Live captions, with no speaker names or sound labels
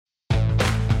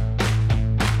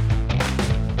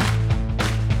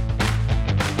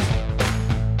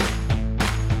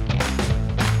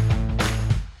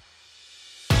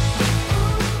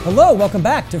Hello, welcome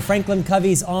back to Franklin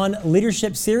Covey's On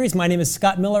Leadership series. My name is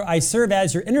Scott Miller. I serve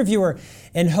as your interviewer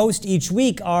and host each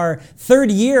week. Our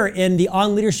third year in the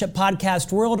On Leadership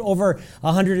podcast world, over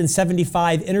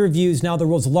 175 interviews, now the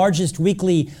world's largest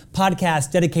weekly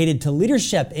podcast dedicated to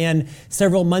leadership. And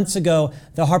several months ago,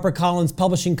 the HarperCollins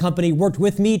Publishing Company worked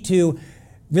with me to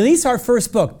release our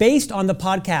first book based on the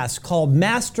podcast called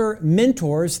Master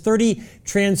Mentors, 30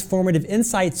 Transformative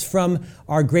Insights from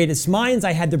Our Greatest Minds.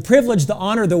 I had the privilege, the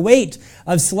honor, the weight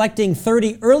of selecting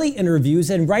 30 early interviews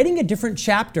and writing a different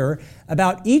chapter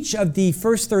about each of the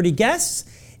first 30 guests,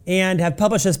 and have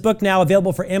published this book now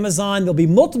available for Amazon. There'll be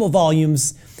multiple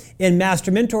volumes in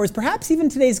Master Mentors. Perhaps even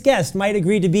today's guest might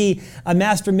agree to be a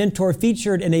Master Mentor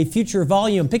featured in a future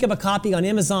volume. Pick up a copy on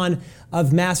Amazon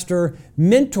of Master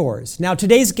Mentors. Now,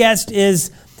 today's guest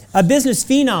is a business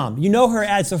phenom. You know her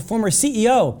as a former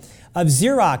CEO of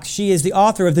Xerox. She is the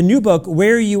author of the new book,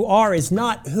 Where You Are Is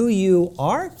Not Who You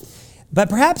Are. But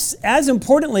perhaps as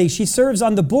importantly, she serves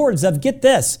on the boards of, get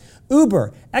this,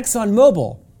 Uber,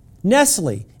 ExxonMobil,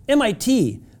 Nestle,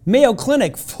 MIT, Mayo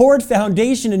Clinic, Ford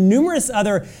Foundation, and numerous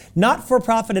other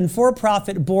not-for-profit and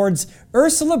for-profit boards.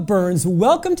 Ursula Burns,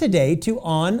 welcome today to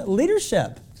On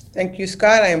Leadership. Thank you,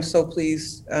 Scott. I am so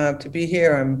pleased to be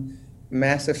here. I'm a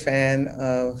massive fan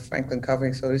of Franklin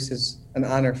Covey, so this is an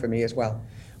honor for me as well.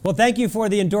 Well, thank you for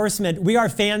the endorsement. We are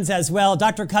fans as well.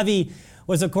 Dr. Covey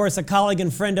was, of course, a colleague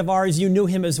and friend of ours. You knew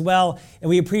him as well, and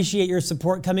we appreciate your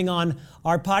support coming on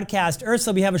our podcast.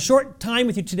 Ursula, we have a short time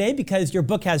with you today because your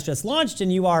book has just launched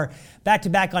and you are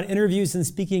back-to-back on interviews and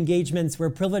speaking engagements. We're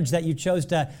privileged that you chose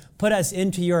to put us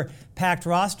into your packed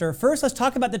roster. First, let's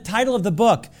talk about the title of the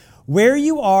book, Where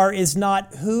You Are Is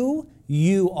Not Who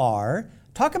You Are.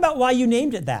 Talk about why you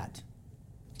named it that.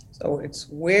 So it's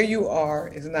where you are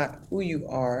is not who you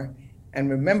are. And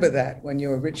remember that when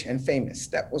you're rich and famous.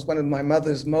 That was one of my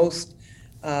mother's most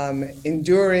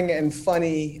enduring and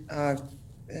funny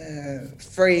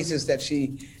phrases that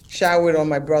she showered on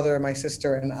my brother, my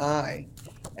sister, and I.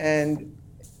 And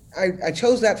I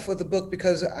chose that for the book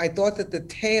because I thought that the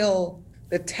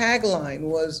tagline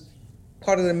was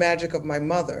part of the magic of my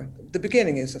mother. The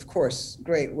beginning is, of course,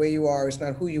 great. Where you are is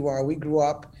not who you are. We grew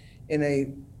up in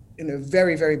a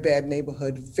very, very bad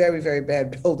neighborhood, very, very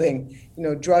bad building,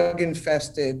 drug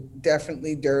infested,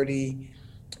 definitely dirty,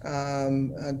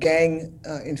 gang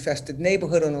infested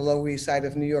neighborhood on the Lower East Side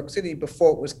of New York City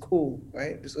before it was cool,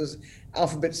 right? This was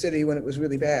Alphabet City when it was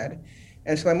really bad.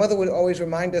 And so my mother would always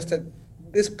remind us that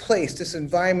this place, this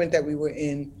environment that we were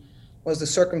in was the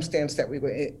circumstance that we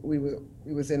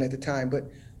was in at the time. But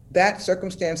that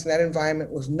circumstance and that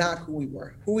environment was not who we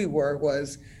were. Who we were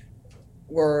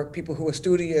people who were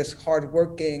studious,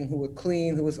 hardworking, who were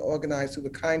clean, who was organized, who were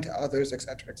kind to others, et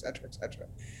cetera, et cetera, et cetera.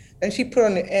 And she put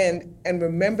on the end, and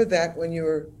remember that when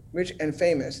you're rich and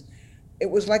famous, it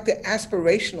was like the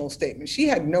aspirational statement. She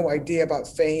had no idea about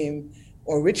fame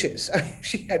or riches.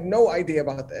 She had no idea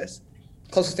about this.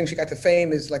 Closest thing she got to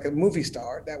fame is like a movie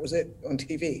star. That was it on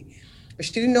TV. But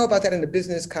she didn't know about that in the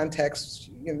business context,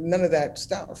 none of that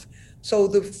stuff. So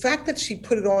the fact that she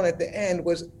put it on at the end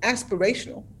was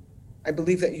aspirational. I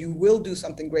believe that you will do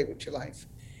something great with your life.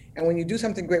 And when you do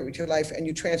something great with your life and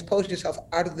you transpose yourself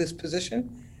out of this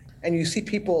position and you see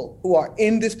people who are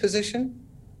in this position,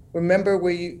 remember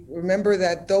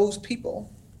that those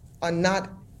people are not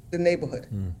the neighborhood,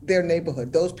 their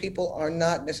neighborhood. Those people are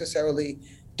not necessarily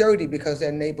dirty because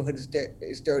their neighborhood is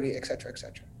dirty, et cetera, et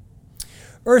cetera.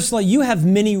 Ursula, you have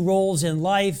many roles in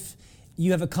life.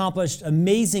 You have accomplished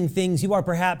amazing things. You are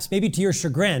perhaps, maybe to your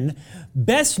chagrin,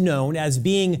 best known as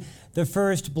being the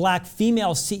first Black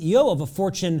female CEO of a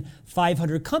Fortune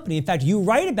 500 company. In fact, you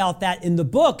write about that in the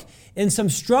book and some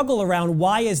struggle around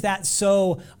why is that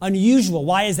so unusual?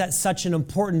 Why is that such an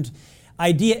important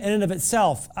idea in and of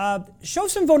itself? Show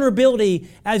some vulnerability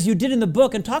as you did in the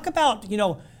book and talk about,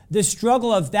 the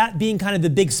struggle of that being kind of the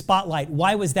big spotlight.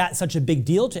 Why was that such a big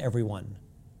deal to everyone?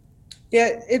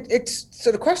 Yeah,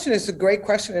 so the question is a great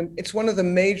question, and it's one of the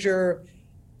major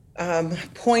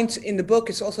points in the book.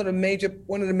 It's also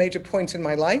one of the major points in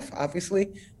my life, obviously,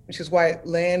 which is why it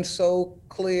lands so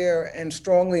clear and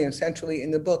strongly and centrally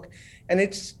in the book. And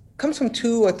it comes from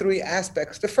two or three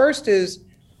aspects. The first is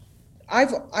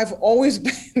I've always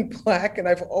been Black and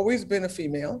I've always been a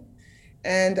female,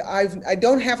 and I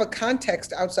don't have a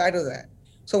context outside of that.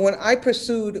 So when I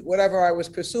pursued whatever I was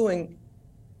pursuing,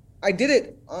 I did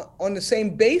it on the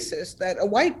same basis that a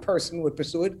white person would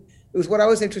pursue it. It was what I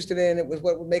was interested in. It was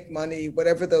what would make money,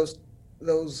 whatever those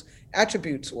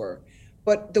attributes were.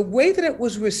 But the way that it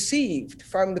was received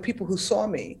from the people who saw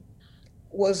me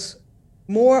was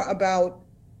more about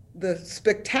the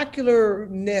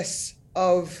spectacularness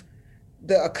of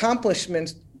the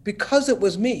accomplishments because it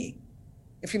was me,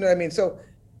 if you know what I mean. So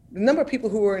the number of people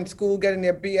who were in school getting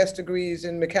their BS degrees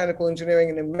in mechanical engineering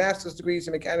and their master's degrees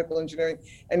in mechanical engineering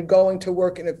and going to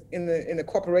work in a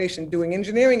corporation doing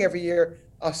engineering every year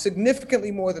are significantly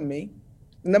more than me.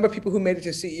 The number of people who made it to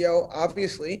CEO,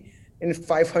 obviously, in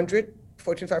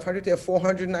Fortune 500, there are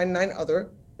 499 other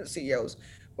CEOs.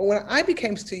 But when I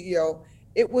became CEO,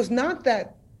 it was not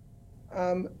that,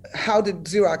 how did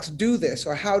Xerox do this,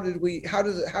 or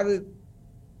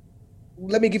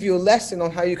let me give you a lesson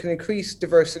on how you can increase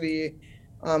diversity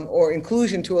or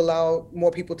inclusion to allow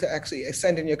more people to actually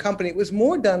ascend in your company. It was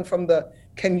more done from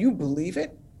can you believe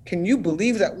it? Can you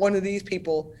believe that one of these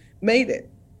people made it?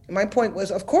 And my point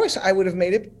was, of course I would have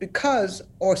made it because,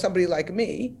 or somebody like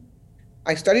me,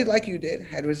 I studied like you did,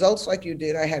 had results like you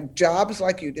did, I had jobs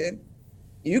like you did.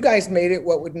 You guys made it,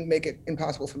 what wouldn't make it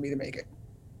impossible for me to make it?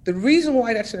 The reason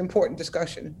why that's an important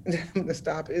discussion, and I'm going to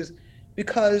stop, is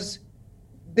because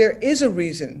there is a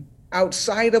reason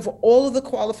outside of all of the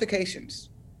qualifications,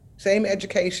 same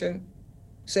education,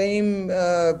 same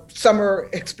summer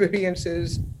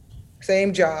experiences,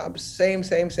 same jobs, same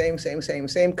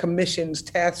commissions,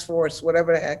 task force,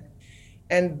 whatever the heck.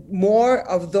 And more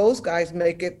of those guys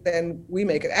make it than we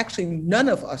make it. Actually, none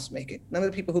of us make it. None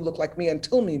of the people who look like me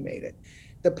until me made it.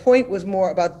 The point was more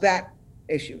about that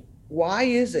issue. Why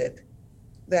is it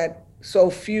that so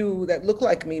few that look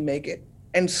like me make it,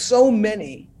 and so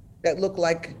many that look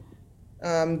like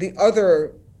the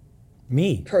other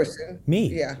person,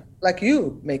 like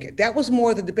you, make it? That was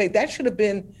more the debate. That should have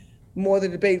been more the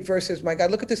debate versus, my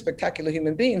God, look at this spectacular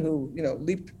human being who,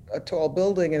 leaped a tall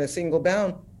building in a single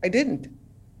bound. I didn't.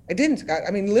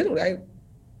 I mean, literally,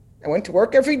 I went to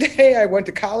work every day. I went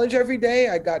to college every day.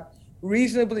 I got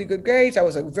reasonably good grades. I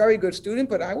was a very good student,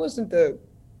 but I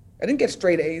didn't get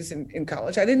straight A's in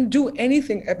college. I didn't do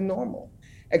anything abnormal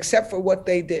except for what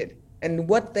they did. And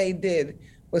what they did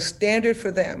was standard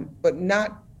for them, but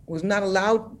was not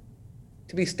allowed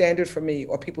to be standard for me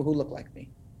or people who look like me.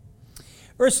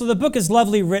 Ursula, the book is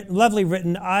lovely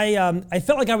written. I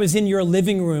felt like I was in your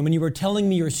living room and you were telling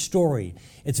me your story.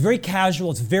 It's very casual.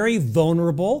 It's very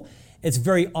vulnerable. It's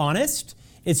very honest.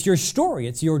 It's your story.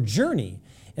 It's your journey.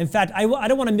 In fact, I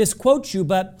don't want to misquote you,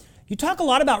 but you talk a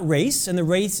lot about race and the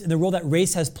role that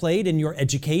race has played in your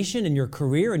education, in your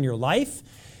career, in your life.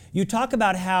 You talk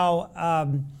about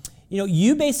how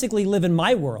you basically live in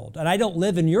my world and I don't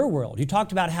live in your world. You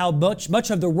talked about how much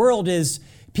of the world is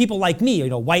people like me,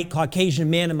 white Caucasian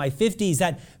man in my 50s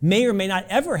that may or may not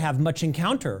ever have much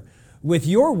encounter with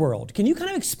your world. Can you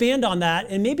kind of expand on that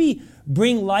and maybe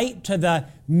bring light to the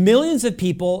millions of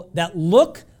people that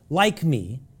look like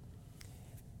me,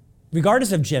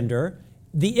 regardless of gender?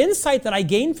 The insight that I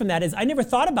gained from that is I never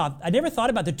thought about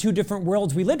the two different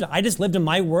worlds we lived in. I just lived in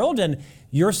my world and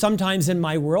you're sometimes in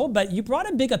my world, but you brought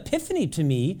a big epiphany to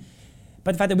me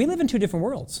by the fact that we live in two different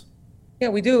worlds. Yeah,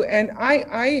 we do. And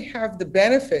I have the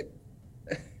benefit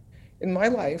in my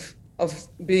life of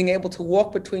being able to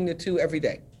walk between the two every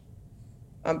day.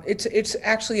 It's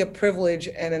actually a privilege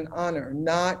and an honor,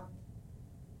 not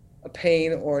a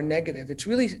pain or a negative. It's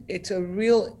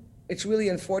really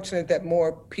unfortunate that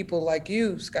more people like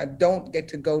you, Scott, don't get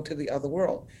to go to the other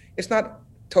world. It's not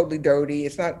totally dirty.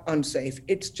 It's not unsafe.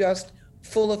 It's just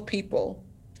full of people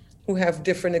who have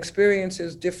different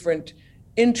experiences, different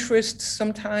interests,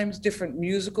 sometimes different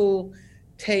musical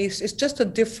tastes. It's just a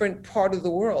different part of the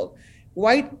world.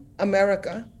 White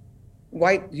America,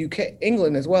 white UK,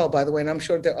 England as well, by the way, and I'm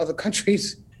sure there are other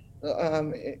countries,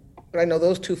 but I know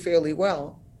those two fairly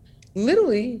well,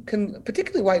 literally can,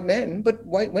 particularly white men, but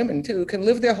white women too, can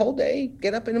live their whole day,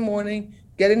 get up in the morning,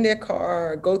 get in their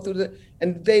car, go through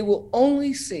and they will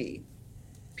only see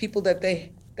people that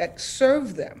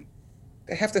serve them,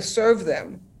 that have to serve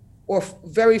them, or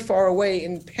very far away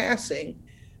in passing,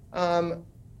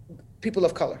 people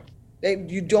of color.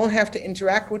 You don't have to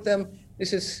interact with them.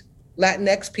 This is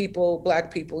Latinx people,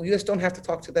 Black people. You just don't have to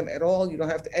talk to them at all. You don't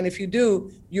have to, and if you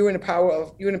do, you're in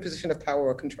a position of power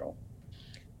or control.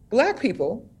 Black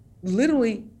people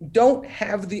literally don't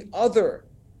have the other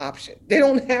option. They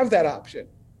don't have that option.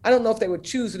 I don't know if they would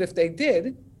choose it if they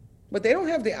did, but they don't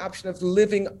have the option of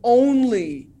living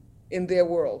only in their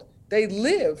world. They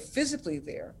live physically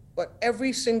there, but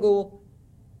every single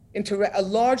a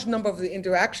large number of the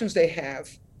interactions they have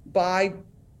by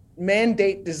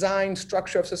mandate, design,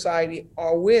 structure of society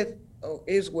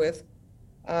is with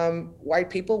white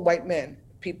people, white men,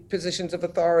 positions of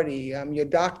authority, your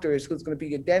doctors, who's going to be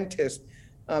your dentist,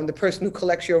 the person who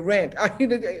collects your rent,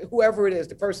 whoever it is,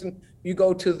 the person you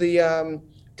go to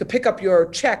to pick up your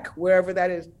check, wherever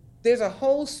that is. There's a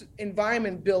whole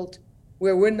environment built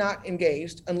where we're not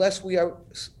engaged unless we are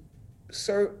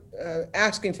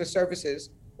asking for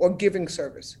services or giving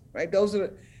service, right?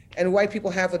 And white people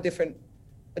have a different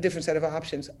set of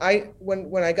options.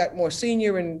 When I got more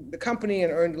senior in the company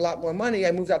and earned a lot more money,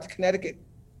 I moved out to Connecticut,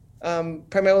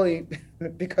 primarily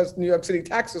because New York City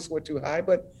taxes were too high,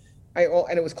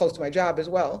 and it was close to my job as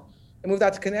well. I moved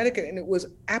out to Connecticut, and it was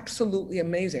absolutely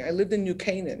amazing. I lived in New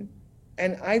Canaan,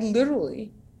 and I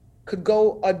literally could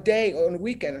go a day or on a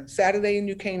weekend, Saturday in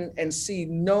New Canaan, and see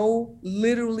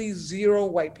literally zero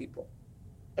white people.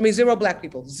 I mean, zero black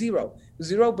people, zero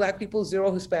black people,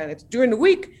 zero Hispanics. During the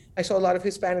week, I saw a lot of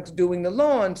Hispanics doing the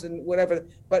lawns and whatever,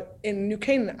 but in New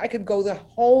Canaan, I could go the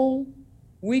whole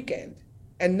weekend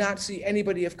and not see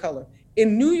anybody of color.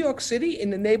 In New York City, in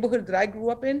the neighborhood that I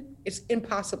grew up in, it's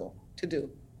impossible to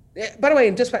do. By the way,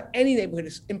 in just about any neighborhood,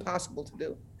 it's impossible to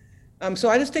do. So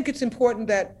I just think it's important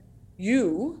that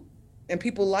you and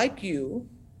people like you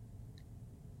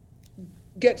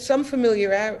get some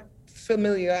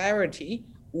familiarity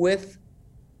with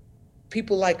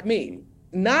people like me,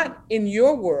 not in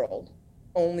your world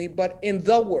only, but in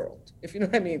the world, if you know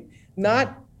what I mean.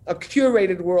 Not a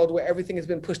curated world where everything has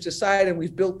been pushed aside and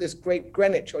we've built this great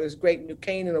Greenwich or this great New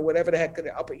Canaan or whatever the heck,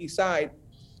 the Upper East Side.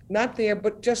 Not there,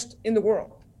 but just in the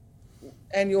world.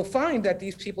 And you'll find that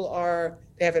these people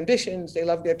they have ambitions, they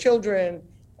love their children,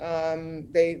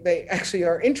 they actually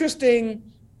are interesting,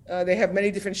 they have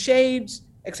many different shades,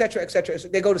 et cetera, et cetera. So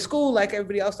they go to school like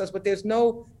everybody else does, but there's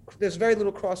very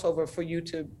little crossover for you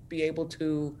to be able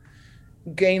to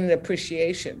gain an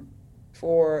appreciation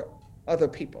for other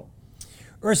people.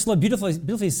 Ursula,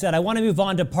 beautifully said. I want to move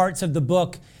on to parts of the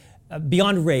book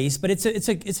beyond race, but it's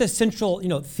a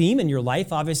central theme in your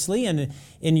life, obviously, and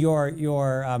in your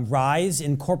rise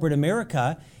in corporate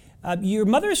America. Your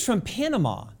mother's from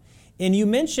Panama, and you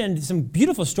mentioned some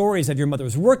beautiful stories of your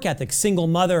mother's work ethic, single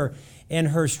mother, and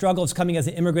her struggles coming as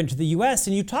an immigrant to the U.S.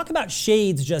 And you talk about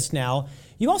shades just now.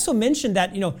 You also mentioned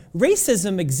that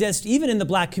racism exists even in the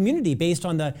black community based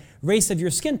on the race of your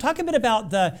skin. Talk a bit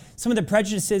about some of the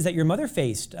prejudices that your mother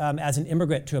faced as an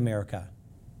immigrant to America.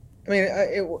 I mean,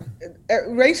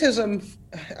 racism,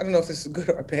 I don't know if this is good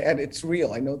or bad, it's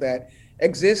real. I know that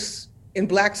exists in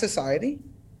black society,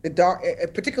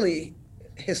 particularly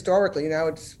historically. Now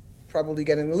it's probably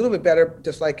getting a little bit better,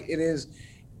 just like it is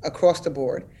across the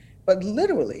board. But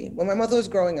literally, when my mother was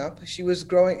growing up, she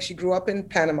grew up in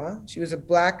Panama. She was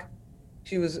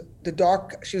she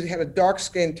had a dark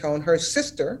skin tone. Her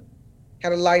sister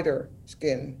had a lighter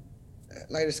skin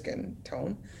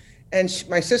tone. And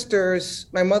my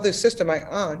mother's sister, my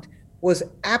aunt, was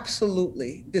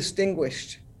absolutely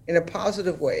distinguished in a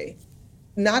positive way,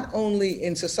 not only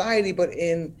in society, but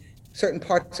in certain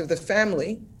parts of the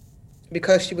family,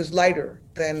 because she was lighter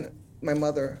than my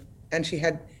mother, and she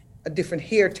had a different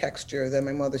hair texture than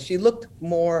my mother. She looked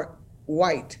more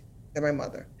white than my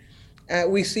mother.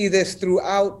 We see this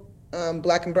throughout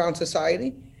Black and brown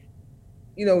society.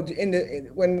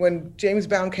 When James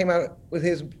Brown came out with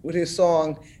his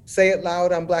song "Say It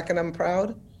Loud, I'm Black and I'm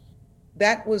Proud,"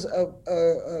 that was a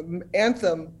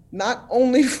anthem not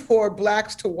only for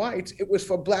blacks to whites, it was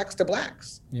for blacks to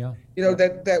blacks. Yeah.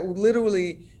 That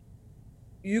literally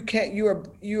you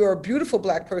are a beautiful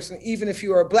black person even if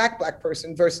you are a black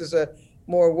person versus a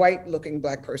more white looking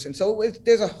black person. So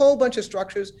there's a whole bunch of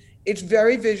structures. It's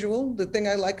very visual. The thing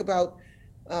I like about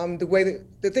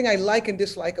the thing I like and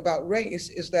dislike about race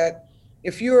is that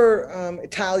if you're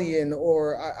Italian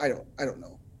or I don't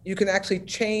know, you can actually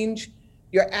change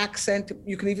your accent.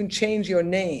 You can even change your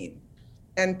name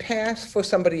and pass for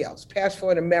somebody else, pass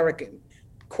for an American,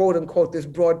 quote unquote, this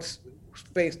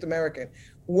broad-based American.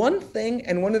 One thing,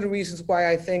 and one of the reasons why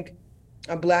I think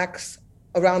blacks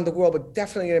around the world, but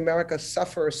definitely in America,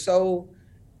 suffer so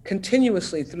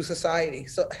continuously through society,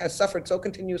 has suffered so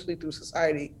continuously through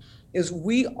society, is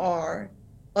we are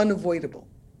unavoidable.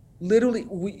 Literally,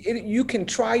 you can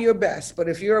try your best, but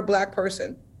if you're a black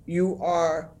person, you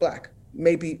are black.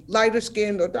 Maybe lighter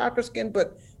skinned or darker skinned,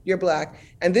 but you're black.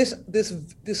 And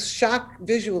this shock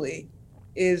visually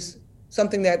is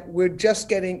something that we're just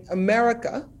getting,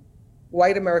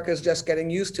 white America is just getting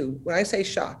used to. When I say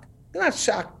shock, they're not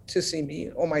shocked to see me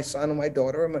or my son or my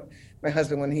daughter or my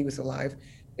husband when he was alive.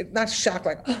 It's not shock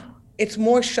like, oh, it's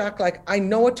more shock like, I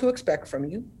know what to expect from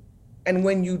you. And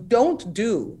when you don't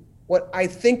do what I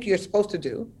think you're supposed to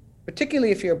do,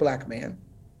 particularly if you're a black man,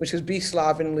 which is be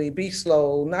slovenly, be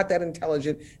slow, not that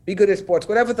intelligent, be good at sports,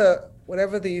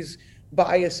 whatever these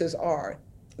biases are,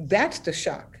 that's the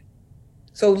shock.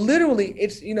 So literally,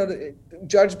 it's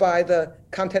judged by the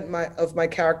content of my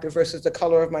character versus the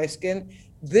color of my skin.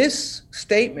 This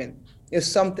statement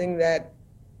is something that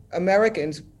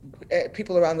Americans,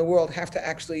 people around the world have to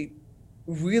actually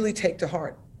really take to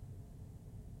heart.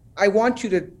 I want you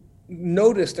to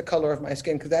notice the color of my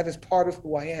skin because that is part of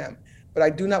who I am. But I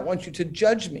do not want you to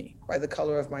judge me by the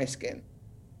color of my skin,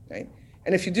 right?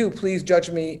 And if you do, please judge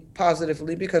me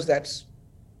positively because that's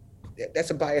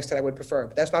a bias that I would prefer.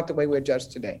 But that's not the way we're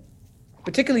judged today,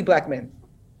 particularly Black men.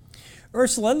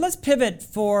 Ursula, let's pivot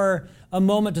for a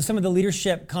moment to some of the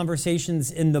leadership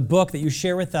conversations in the book that you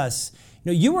share with us.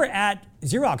 You know, you were at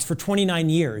Xerox for 29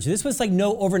 years. This was like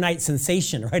no overnight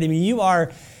sensation, right? I mean, you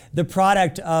are the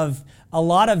product of a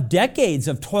lot of decades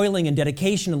of toiling and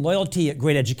dedication and loyalty,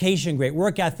 great education, great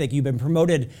work ethic. You've been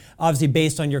promoted, obviously,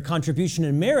 based on your contribution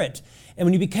and merit. And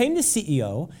when you became the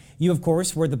CEO, you, of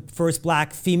course, were the first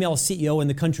Black female CEO in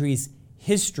the country's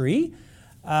history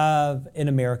in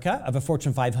America of a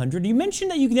Fortune 500. You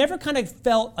mentioned that you never kind of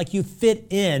felt like you fit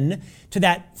in to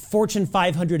that Fortune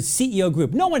 500 CEO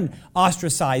group. No one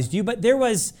ostracized you, but there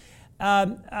was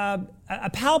a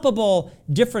palpable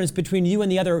difference between you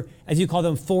and the other, as you call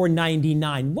them,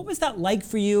 499. What was that like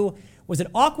for you? Was it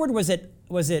awkward?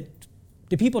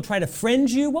 Did people try to friend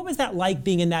you? What was that like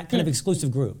being in that kind of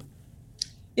exclusive group?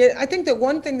 Yeah, I think that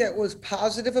one thing that was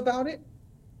positive about it,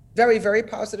 very, very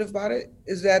positive about it,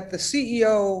 is that the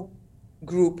CEO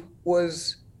group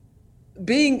was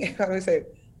entering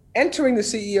the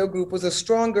CEO group was a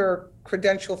stronger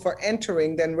credential for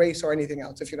entering than race or anything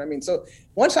else, if you know what I mean. So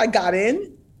once I got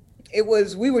in,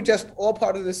 we were just all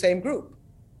part of the same group.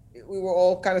 We were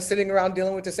all kind of sitting around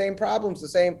dealing with the same problems, the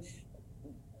same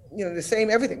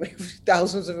everything.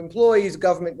 Thousands of employees,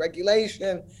 government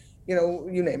regulation,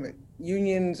 you name it,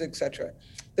 unions, etc.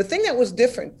 The thing that was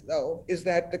different, though, is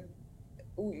that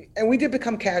we did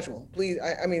become casual. Please,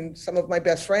 I mean, some of my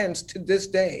best friends to this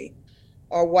day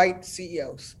are white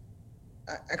CEOs.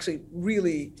 Actually,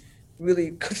 really,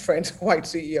 really good friends, white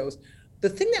CEOs. The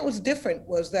thing that was different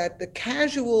was that the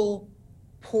casual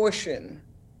portion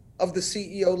of the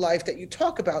CEO life that you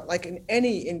talk about, like in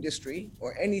any industry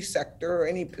or any sector or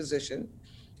any position,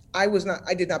 I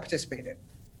did not participate in.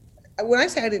 When I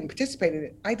say I didn't participate in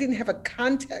it, I didn't have a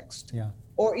context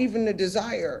or even a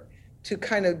desire to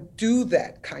kind of do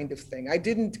that kind of thing. I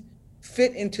didn't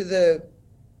fit into the,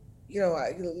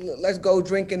 let's go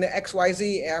drink in the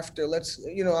XYZ after,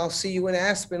 I'll see you in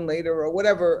Aspen later or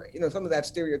whatever, some of that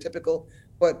stereotypical,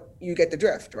 but you get the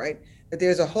drift, right? That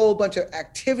there's a whole bunch of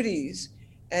activities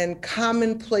and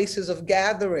common places of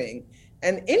gathering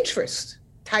and interest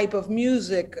type of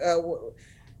music,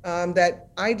 that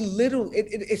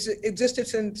it's existed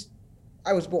since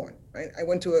I was born, right?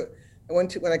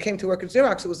 When I came to work at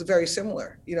Xerox, it was very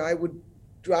similar. I would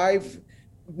drive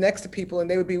next to people and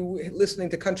they would be listening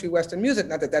to country western music.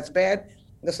 Not that that's bad.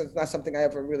 This is not something I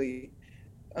ever really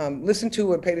listened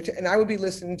to or paid attention. And I would be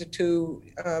listening to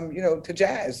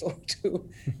jazz or to,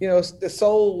 the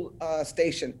soul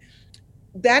station.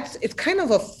 It's kind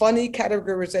of a funny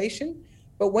categorization.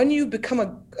 But when you become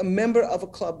a member of a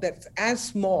club that's as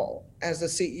small as the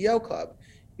CEO club,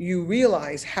 you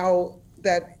realize how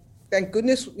that, thank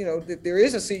goodness, that there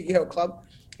is a CEO club,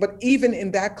 but even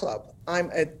in that club,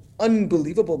 I'm an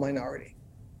unbelievable minority.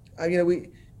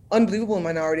 Unbelievable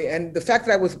minority. And the fact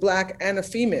that I was Black and a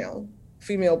female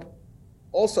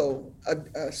also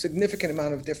a significant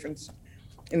amount of difference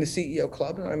in the CEO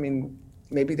club. I mean,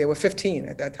 maybe there were 15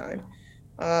 at that time.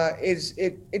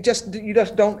 You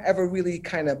just don't ever really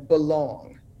kind of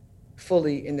belong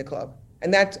fully in the club.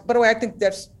 And that's, by the way, I think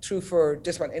that's true for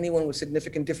just about anyone with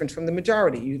significant difference from the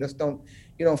majority. You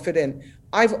don't fit in.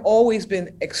 I've always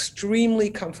been extremely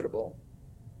comfortable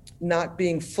not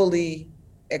being fully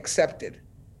accepted.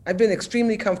 I've been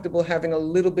extremely comfortable having a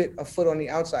little bit of foot on the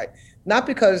outside, not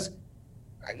because,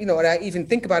 and I even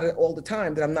think about it all the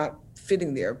time that I'm not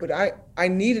fitting there, but I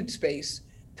needed space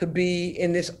to be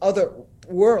in this other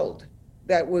world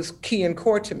that was key and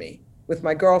core to me, with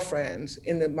my girlfriends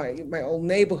in my old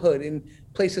neighborhood, in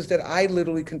places that I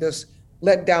literally can just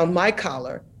let down my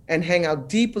collar and hang out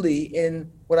deeply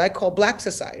in what I call Black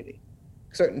society,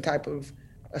 a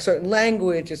certain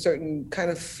language, a certain kind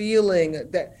of feeling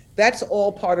that's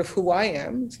all part of who I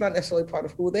am. It's not necessarily part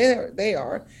of who they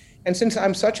are. And since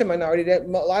I'm such a minority, that a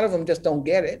lot of them just don't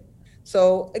get it.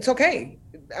 So it's okay.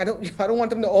 I don't want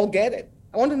them to all get it.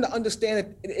 I want them to understand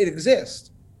that it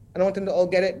exists. I don't want them to all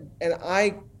get it, and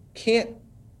I can't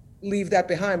leave that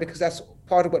behind because that's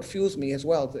part of what fuels me as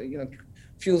well.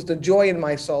 Fuels the joy in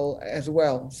my soul as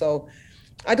well. So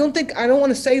I don't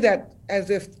want to say that as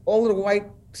if all of the white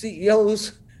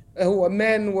CEOs who are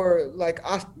men were like,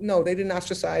 no, they didn't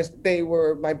ostracize. They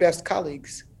were my best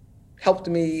colleagues, helped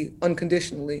me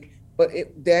unconditionally, but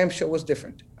it damn sure was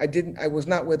different. I was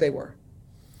not where they were.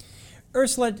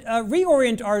 Ursula,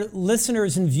 reorient our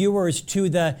listeners and viewers to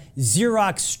the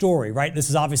Xerox story, right? This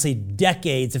is obviously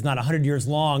decades, if not 100 years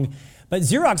long, but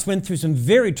Xerox went through some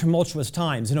very tumultuous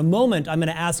times. In a moment, I'm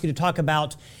going to ask you to talk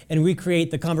about and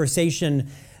recreate the conversation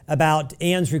about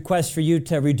Ann's request for you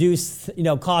to reduce,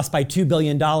 costs by $2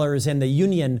 billion and the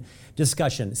union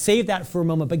discussion. Save that for a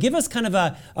moment, but give us kind of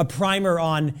a primer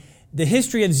on the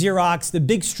history of Xerox, the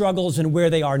big struggles, and where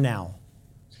they are now.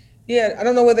 Yeah, I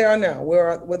don't know where they are now,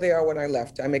 where they are when I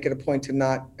left. I make it a point to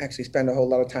not actually spend a whole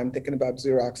lot of time thinking about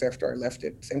Xerox after I left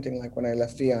it. Same thing like when I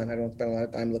left Vion, I don't spend a lot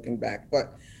of time looking back.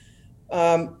 But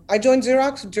I joined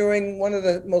Xerox during one of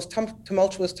the most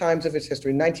tumultuous times of its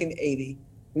history, 1980.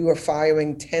 We were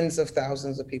firing tens of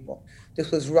thousands of people.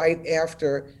 This was right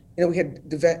after, we had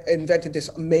invented this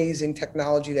amazing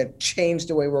technology that changed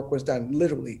the way work was done,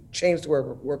 literally changed the way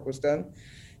work was done.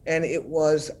 And it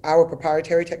was our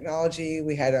proprietary technology.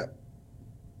 We had a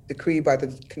decree by the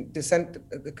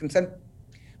consent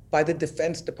by the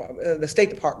Defense Department, the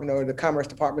State Department, or the Commerce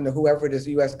Department, or whoever it is,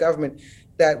 the U.S. government,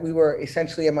 that we were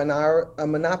essentially a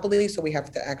monopoly. So we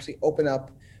have to actually open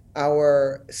up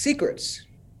our secrets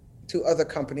to other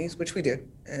companies, which we did.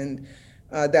 And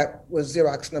that was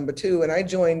Xerox number 2. And I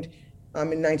joined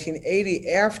in 1980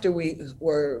 after we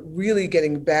were really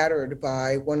getting battered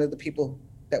by one of the people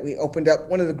that we opened up,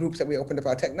 one of the groups that we opened up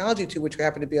our technology to, which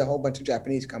happened to be a whole bunch of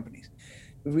Japanese companies.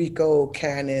 Ricoh,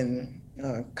 Canon,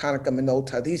 Konica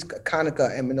Minolta,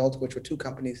 Konica and Minolta, which were 2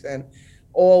 companies then,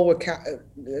 all were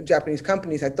Japanese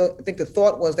companies. I think the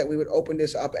thought was that we would open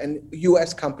this up and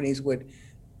U.S. companies would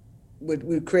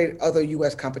create other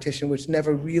U.S. competition, which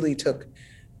never really took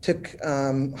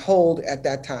hold at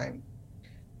that time.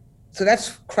 So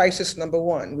that's crisis number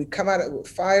 1. We come out of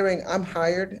firing. I'm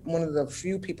hired. I'm one of the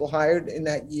few people hired in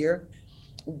that year.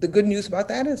 The good news about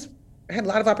that is I had a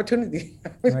lot of opportunity.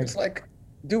 It's like,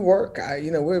 do work.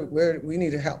 We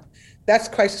need help. That's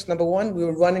crisis number 1. We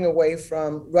were running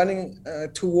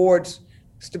towards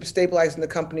stabilizing the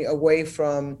company away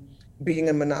from being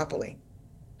a monopoly.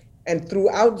 And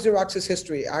throughout Xerox's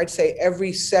history, I'd say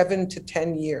every 7 to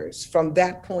 10 years from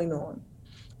that point on,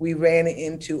 we ran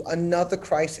into another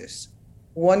crisis,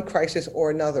 one crisis or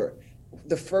another.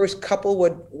 The first couple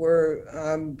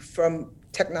were from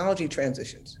technology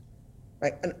transitions,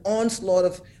 right?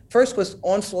 First was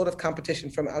onslaught of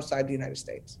competition from outside the United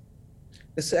States.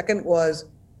 The second was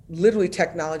literally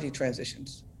technology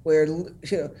transitions, where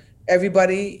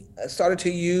everybody started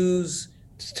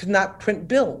to not print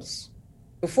bills.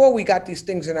 Before we got these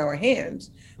things in our hands,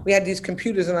 we had these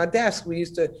computers on our desk. We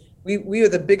were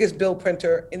the biggest bill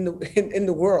printer in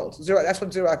the world. That's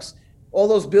what Xerox, all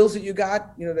those bills that you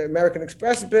got, the American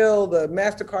Express bill, the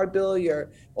MasterCard bill,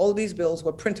 all of these bills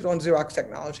were printed on Xerox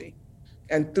technology.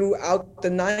 And throughout the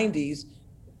 90s,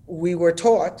 we were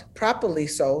taught, properly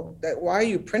so, that why are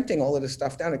you printing all of this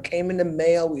stuff down? It came in the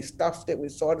mail, we stuffed it, we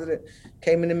sorted it,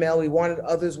 came in the mail, we wanted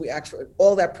others,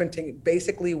 all that printing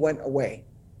basically went away.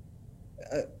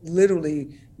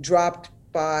 Literally dropped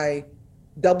by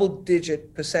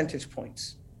double-digit percentage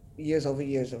points, years over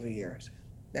years over years.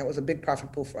 That was a big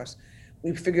profit pool for us.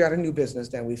 We figured out a new business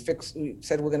then. We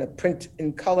said we're going to print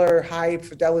in color, high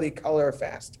fidelity color,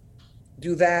 fast.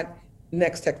 Do that,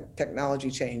 next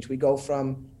technology change. We go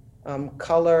from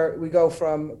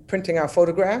printing our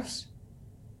photographs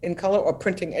in color or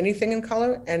printing anything in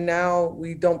color, and now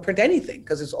we don't print anything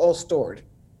because it's all stored.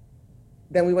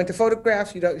 Then we went to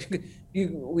photographs. We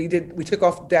took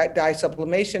off dye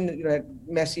sublimation, that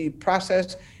messy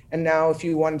process. And now if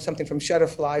you wanted something from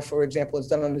Shutterfly, for example, it's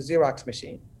done on the Xerox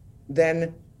machine.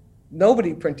 Then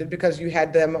nobody printed because you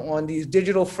had them on these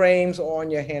digital frames or on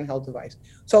your handheld device.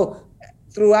 So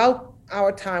throughout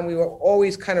our time, we were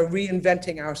always kind of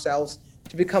reinventing ourselves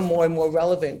to become more and more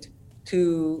relevant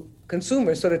to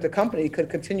consumers so that the company could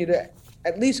continue to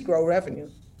at least grow revenue.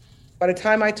 By the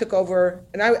time I took over,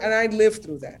 and I lived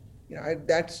through that,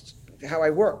 that's how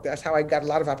I worked. That's how I got a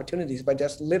lot of opportunities, by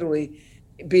just literally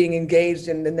being engaged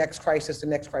in the next crisis, the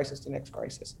next crisis, the next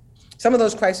crisis. Some of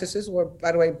those crises were,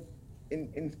 by the way,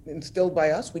 instilled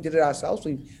by us. We did it ourselves.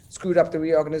 We screwed up the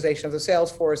reorganization of the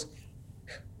sales force.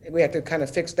 We had to kind of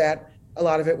fix that. A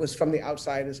lot of it was from the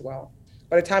outside as well.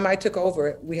 By the time I took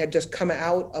over, we had just come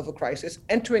out of a crisis,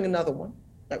 entering another one.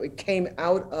 That we came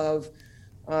out of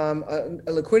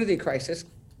a liquidity crisis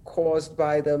caused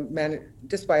by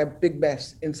just by a big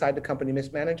mess inside the company,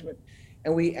 mismanagement.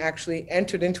 And we actually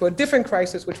entered into a different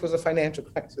crisis, which was a financial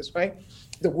crisis, right?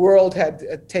 The world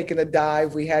had taken a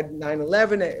dive. We had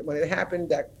 9/11 when it happened,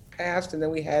 that passed, and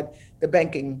then we had the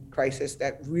banking crisis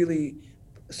that really,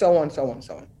 so on.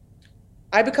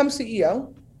 I become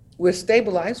CEO We're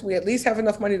stabilized. We at least have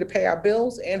enough money to pay our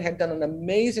bills. Ann had done an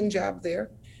amazing job there.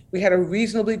 We had a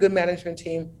reasonably good management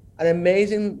team, an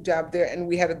amazing job there, and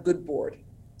we had a good board.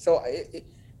 So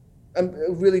a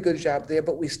really good job there,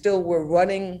 but we still were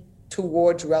running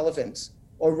towards relevance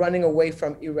or running away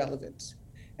from irrelevance.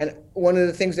 And one of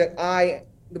the things that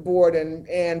the board and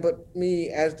Ann, but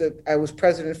me I was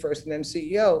president first and then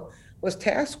CEO, was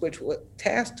tasked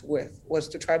with was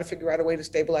to try to figure out a way to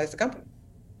stabilize the company.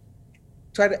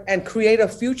 And create a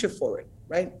future for it,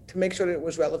 right? To make sure that it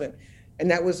was relevant. And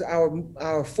that was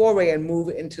our foray and move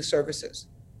into services.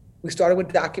 We started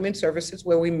with document services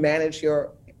where we manage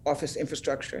your office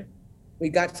infrastructure. We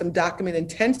got some document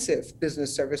intensive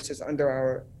business services under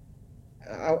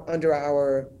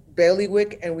our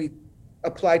bailiwick, and we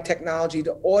applied technology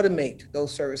to automate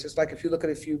those services. Like if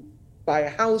you buy a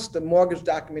house, the mortgage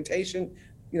documentation,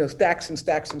 stacks and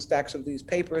stacks and stacks of these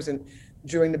papers. And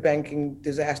during the banking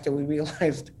disaster, we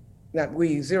realized, not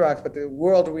we, Xerox, but the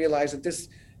world realized that this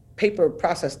paper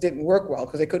process didn't work well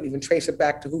because they couldn't even trace it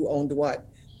back to who owned what.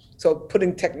 So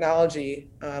putting technology,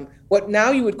 what now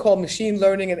you would call machine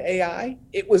learning and AI,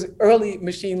 it was early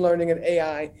machine learning and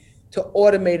AI to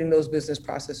automating those business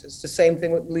processes. The same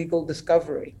thing with legal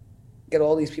discovery. Get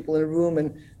all these people in a room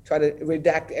and try to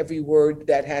redact every word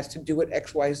that has to do with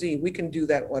XYZ. We can do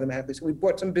that automatically. So we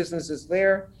bought some businesses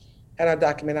there, had our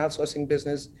document outsourcing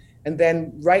business. And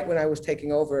then right when I was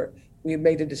taking over, we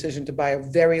made the decision to buy a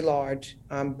very large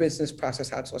business process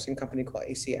outsourcing company called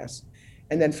ACS.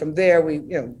 And then from there, we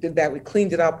did that. We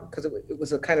cleaned it up because it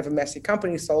was a kind of a messy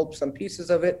company, sold some pieces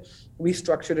of it,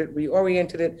 restructured it,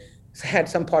 reoriented it, had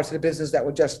some parts of the business that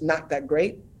were just not that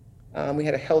great. We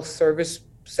had a health service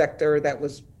sector that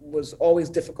was always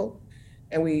difficult.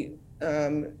 And we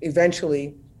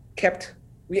eventually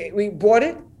we bought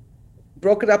it,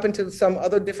 broke it up into some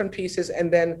other different pieces,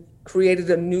 and then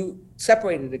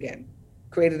separated again,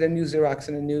 created a new Xerox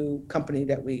and a new company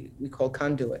that we call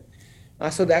Conduit.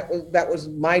 So that was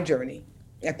my journey.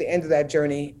 At the end of that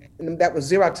journey, and that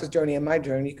was Xerox's journey and my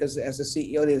journey, because as a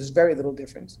CEO, there's very little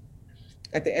difference.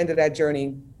 At the end of that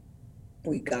journey,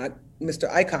 we got Mr.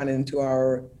 Icahn into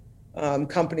our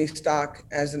company stock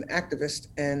as an activist,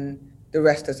 and the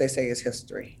rest, as they say, is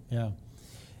history. Yeah.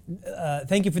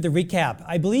 Thank you for the recap.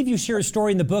 I believe you share a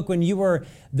story in the book when you were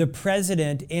the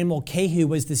president and Mulcahy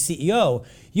was the CEO.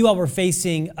 You all were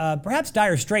facing perhaps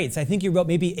dire straits. I think you wrote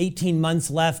maybe 18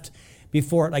 months left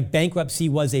before bankruptcy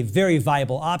was a very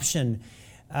viable option.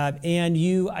 And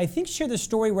you, I think, share the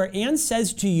story where Ann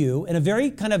says to you in a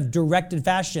very kind of directed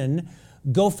fashion,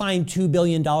 go find $2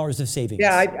 billion of savings.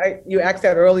 Yeah, you asked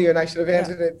that earlier and I should have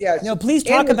answered it. Yeah. No, please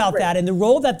talk about that and the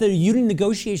role that the union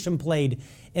negotiation played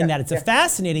in that. It's a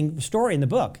fascinating story in the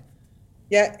book.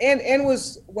 Yeah, Ann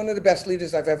was one of the best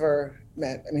leaders I've ever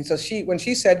met. I mean, so when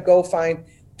she said, go find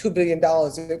 $2 billion,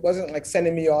 it wasn't like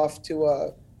sending me off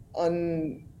to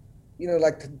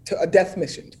to a death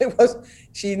mission.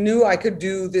 She knew I could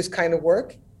do this kind of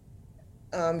work.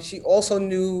 She also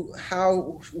knew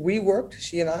how we worked,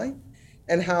 she and I,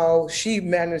 and how she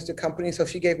managed the company. So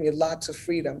she gave me lots of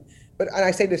freedom. And I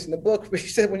say this in the book, but she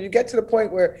said, when you get to the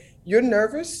point where you're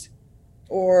nervous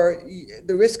or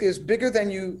the risk is bigger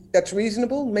than that's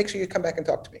reasonable, make sure you come back and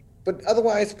talk to me. But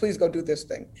otherwise, please go do this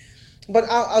thing. But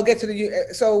I'll get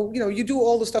to so you do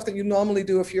all the stuff that you normally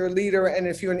do if you're a leader and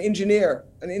if you're an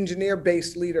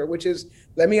engineer-based leader, which is,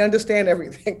 let me understand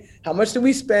everything. How much do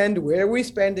we spend? Where are we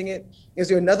spending it? Is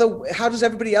there how does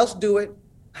everybody else do it?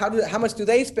 How much do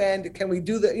they spend? Can we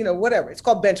do whatever. It's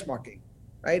called benchmarking,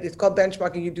 right? It's called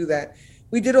benchmarking, you do that.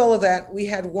 We did all of that. We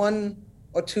had one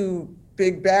or two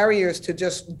big barriers to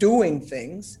just doing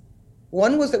things.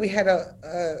 One was that we had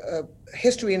a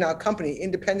history in our company,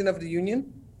 independent of the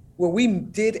union, where we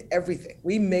did everything.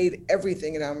 We made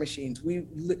everything in our machines.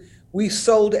 We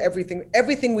sold everything.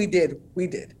 Everything we did.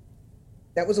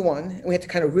 That was one. And we had to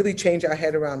kind of really change our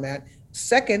head around that.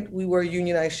 Second, we were a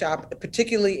unionized shop,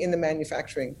 particularly in the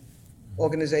manufacturing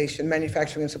organization,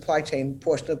 manufacturing and supply chain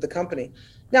portion of the company.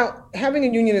 Now, having a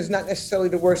union is not necessarily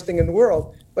the worst thing in the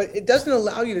world, but it doesn't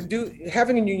allow you to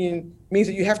having a union means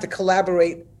that you have to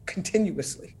collaborate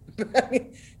continuously.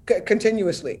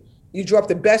 Continuously. You draw up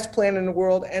the best plan in the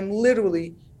world, and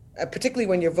literally, particularly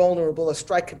when you're vulnerable, a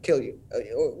strike could kill you.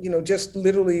 Just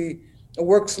literally a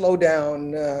work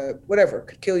slowdown, whatever,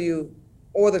 could kill you,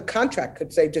 or the contract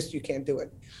could say just you can't do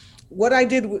it. What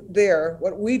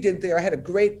we did there, I had a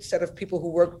great set of people who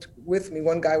worked with me.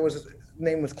 One guy his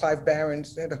name was Clive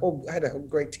Barons. I had a whole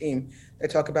great team I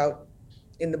talk about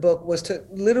in the book, was to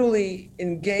literally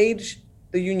engage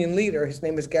the union leader. His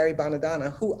name is Gary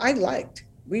Bonadonna, who I liked.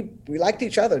 We liked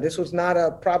each other. This was not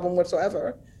a problem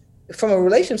whatsoever from a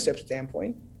relationship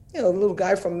standpoint. a little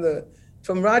guy from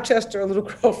Rochester, a little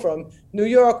girl from New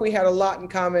York. We had a lot in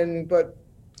common, but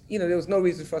there was no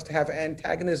reason for us to have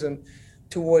antagonism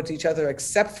towards each other,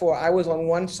 except for I was on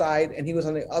one side and he was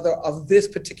on the other of this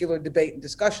particular debate and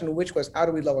discussion, which was, how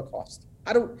do we lower cost?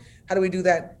 How do we do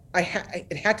that?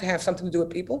 It had to have something to do with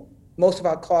people. Most of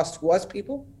our cost was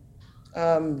people.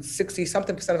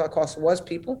 60-something% of our cost was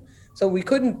people. So we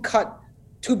couldn't cut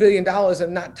 $2 billion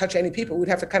and not touch any people. We'd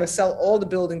have to kind of sell all the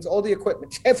buildings, all the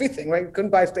equipment, everything, right? We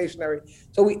couldn't buy stationery.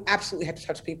 So we absolutely had to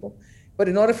touch people. But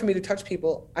in order for me to touch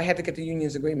people, I had to get the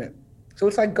union's agreement. So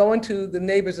it's like going to the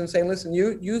neighbors and saying, listen,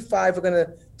 you 5 are going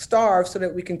to starve so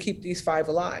that we can keep these 5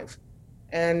 alive.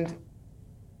 And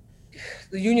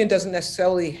the union doesn't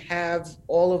necessarily have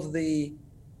all of the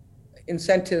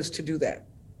incentives to do that.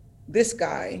 This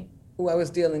guy who I was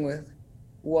dealing with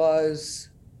was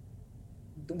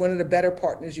one of the better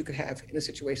partners you could have in a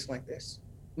situation like this.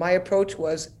 My approach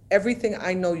was, everything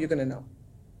I know you're going to know.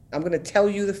 I'm going to tell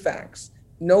you the facts.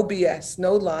 No BS,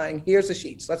 no lying. Here's the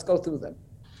sheets. Let's go through them.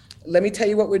 Let me tell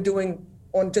you what we're doing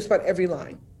on just about every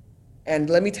line. And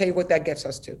let me tell you what that gets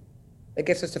us to. It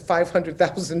gets us to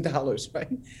 $500,000, right?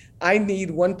 I need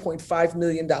 $1.5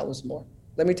 million more.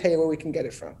 Let me tell you where we can get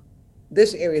it from.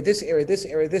 This area, this area, this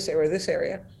area, this area, this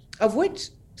area, of which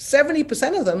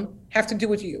 70% of them have to do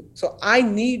with you. So I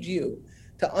need you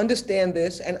to understand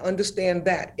this and understand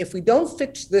that. If we don't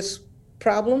fix this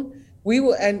problem, we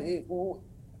will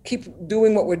keep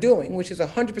doing what we're doing, which is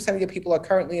 100% of your people are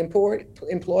currently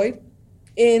employed.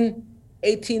 In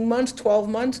 18 months, 12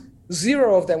 months,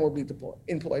 0 of them will be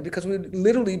employed because we would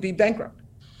literally be bankrupt.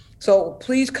 So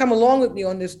please come along with me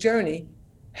on this journey.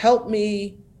 Help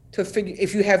me to figure,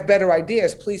 if you have better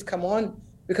ideas, please come on,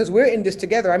 because we're in this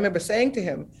together. I remember saying to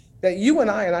him that you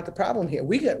and I are not the problem here.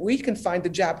 We can find a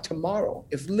job tomorrow.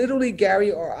 If literally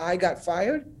Gary or I got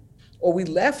fired, or we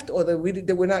left, or that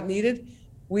we're not needed,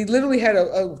 we literally had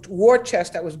a war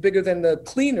chest that was bigger than the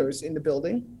cleaners in the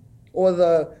building or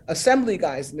the assembly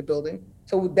guys in the building.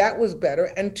 So that was better.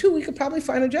 And 2, we could probably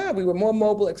find a job. We were more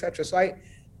mobile, et cetera. So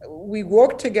we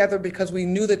worked together because we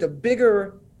knew that the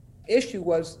bigger issue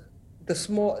was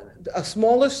a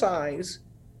smaller size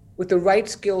with the right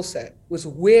skill set was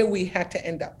where we had to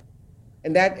end up.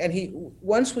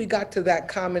 Once we got to that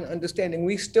common understanding,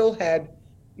 we still had,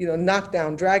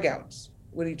 knockdown dragouts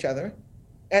with each other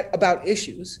about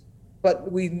issues,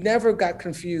 but we never got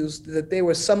confused that there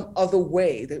was some other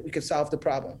way that we could solve the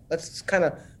problem. Let's kind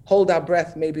of hold our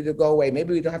breath, maybe to go away.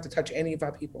 Maybe we don't have to touch any of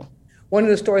our people. One of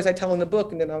the stories I tell in the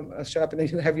book, and then I'll shut up and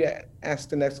then have you ask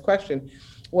the next question,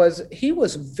 was he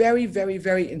was very, very,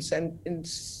 very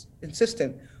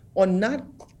insistent on not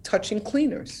touching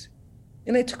cleaners.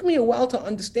 And it took me a while to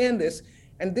understand this,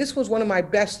 and this was one of my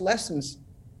best lessons.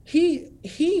 He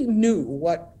knew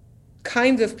what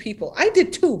kinds of people, I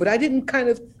did too, but I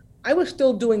was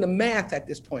still doing the math at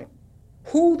this point,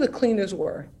 who the cleaners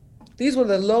were. These were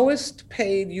the lowest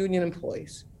paid union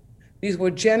employees. These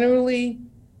were generally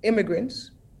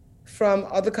immigrants from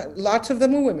lots of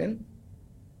them were women.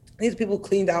 These people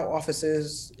cleaned our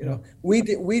offices.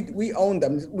 We owned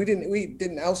them. We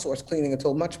didn't outsource cleaning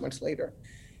until much, much later,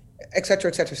 et cetera,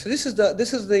 et cetera. So this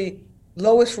is the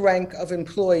lowest rank of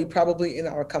employee probably in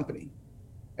our company.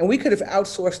 And we could have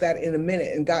outsourced that in a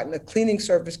minute and gotten a cleaning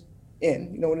service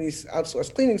in, one of these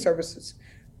outsourced cleaning services.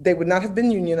 They would not have been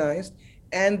unionized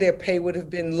and their pay would have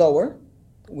been lower,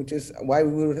 which is why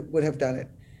we would have done it.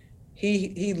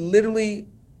 He literally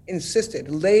insisted,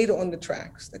 laid on the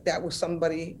tracks that was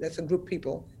somebody, that's a group of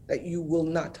people that you will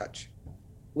not touch.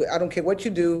 I don't care what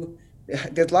you do.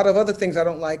 There's a lot of other things I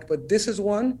don't like, but this is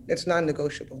one that's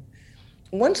non-negotiable.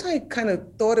 Once I kind of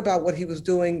thought about what he was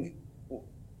doing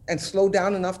and slowed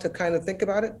down enough to kind of think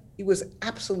about it, he was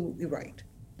absolutely right.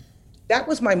 That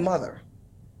was my mother.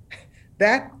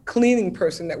 That cleaning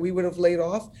person that we would have laid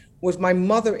off was my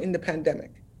mother in the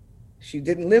pandemic. She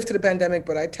didn't live to the pandemic,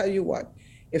 but I tell you what,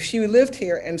 if she lived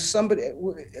here and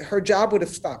her job would have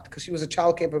stopped because she was a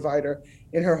child care provider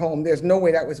in her home, there's no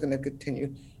way that was going to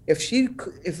continue. If she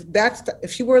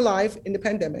were alive in the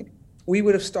pandemic, we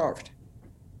would have starved.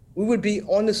 We would be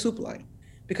on the soup line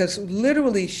because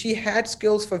literally she had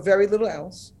skills for very little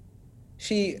else.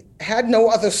 She had no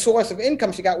other source of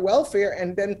income. She got welfare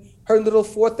and then her little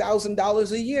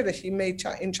 $4,000 a year that she made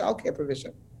in child care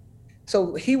provision.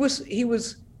 So he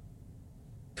was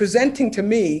presenting to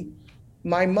me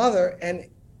my mother, and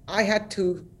I had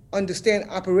to understand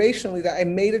operationally that I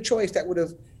made a choice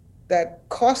that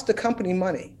cost the company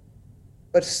money,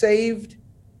 but saved,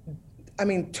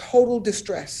 total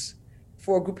distress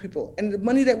for a group of people. And the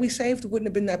money that we saved wouldn't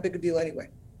have been that big a deal anyway.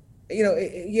 We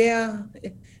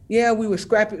were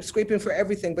scraping for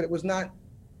everything, but it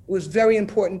was very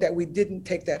important that we didn't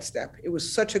take that step. It was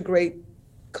such a great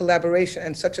collaboration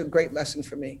and such a great lesson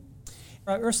for me.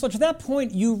 Ursula, to that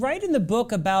point, you write in the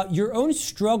book about your own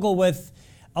struggle with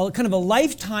kind of a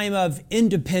lifetime of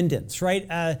independence, right?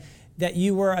 That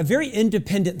you were a very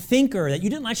independent thinker, that you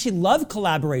didn't actually love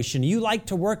collaboration. You liked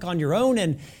to work on your own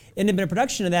and independent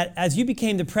production, and that as you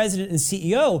became the president and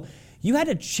CEO, you had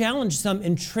to challenge some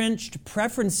entrenched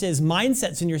preferences,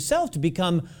 mindsets in yourself to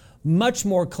become much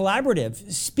more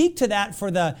collaborative. Speak to that for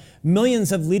the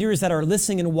millions of leaders that are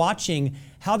listening and watching,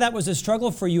 how that was a struggle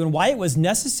for you and why it was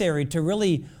necessary to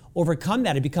really overcome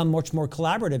that and become much more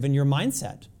collaborative in your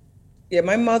mindset. Yeah,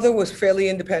 my mother was fairly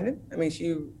independent. I mean,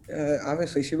 she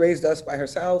obviously she raised us by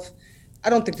herself.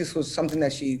 I don't think this was something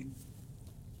that she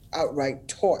outright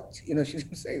taught. You know, she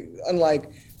didn't say,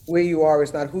 unlike where you are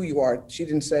is not who you are. She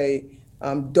didn't say,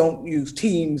 don't use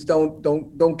teams,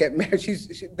 don't get married.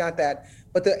 She's not that.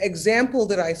 But the example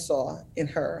that I saw in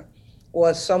her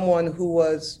was someone who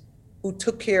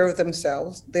took care of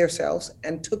themselves,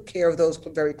 and took care of those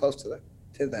very close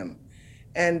to them.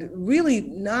 And really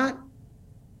not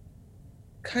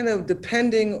kind of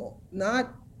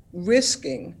not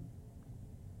risking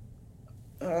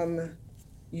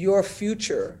your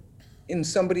future in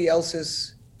somebody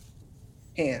else's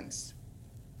hands.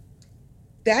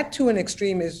 That to an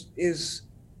extreme is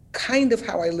kind of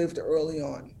how I lived early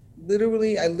on.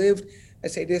 Literally, I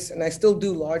say this, and I still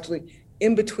do largely,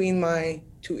 in between my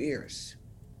two ears.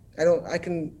 I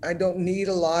don't need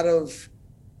a lot of,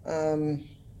 I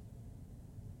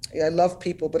love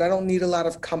people, but I don't need a lot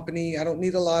of company. I don't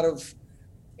need a lot of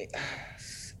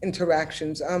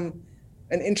interactions. I'm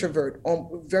an introvert,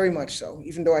 very much so,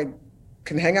 even though I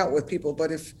can hang out with people.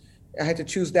 But if I had to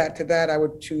choose that to that, I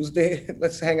would choose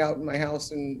let's hang out in my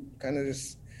house and kind of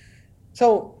just.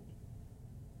 So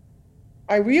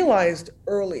I realized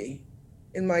early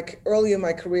in my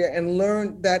career and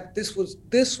learned that this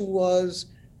was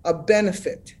a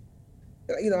benefit.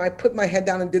 You know, I put my head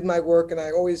down and did my work, and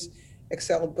I always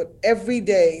excelled. But every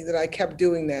day that I kept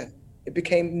doing that, it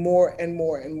became more and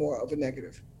more and more of a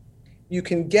negative. You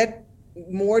can get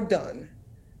more done.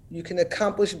 You can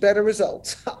accomplish better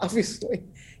results, obviously.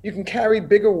 You can carry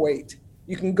bigger weight.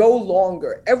 You can go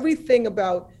longer. Everything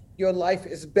about your life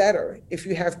is better if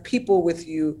you have people with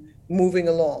you moving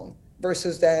along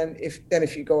versus than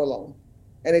if you go alone.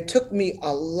 And it took me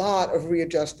a lot of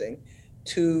readjusting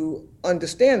to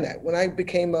understand that. When I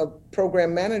became a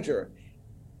program manager,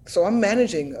 so I'm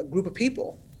managing a group of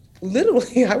people.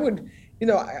 Literally, I would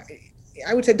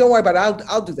say, don't worry about it,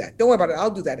 I'll do that. Don't worry about it,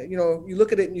 I'll do that. You know, you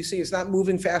look at it and you see it's not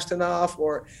moving fast enough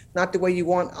or not the way you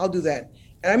want, I'll do that.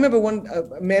 And I remember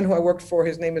a man who I worked for,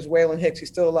 his name is Waylon Hicks, he's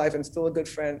still alive and still a good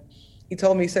friend. He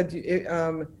told me, he said,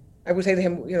 I would say to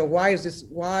him, you know,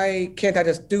 why can't I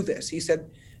just do this? He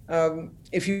said,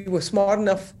 if you were smart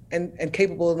enough and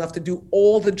capable enough to do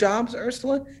all the jobs,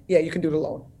 Ursula, yeah, you can do it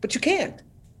alone. But you can't,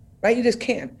 right? You just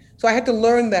can't. So I had to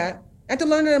learn that. I had to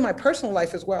learn it in my personal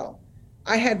life as well.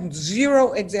 I had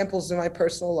zero examples in my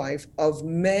personal life of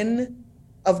men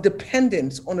of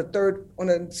dependence on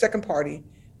a second party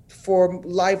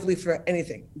for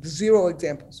anything. Zero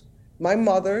examples. My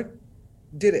mother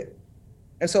did it.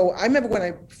 And so I remember when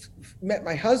I met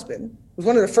my husband, it was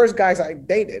one of the first guys I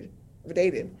dated.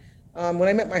 When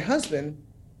I met my husband,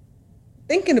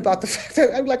 thinking about the fact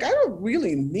that I'm like, I don't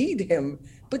really need him.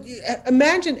 But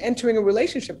imagine entering a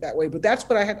relationship that way. But that's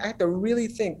what I had to really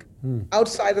think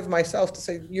outside of myself to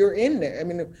say, you're in there. I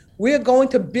mean, we're going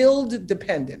to build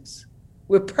dependence.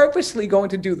 We're purposely going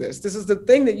to do this. This is the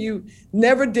thing that you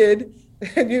never did,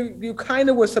 and you kind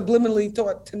of were subliminally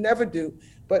taught to never do.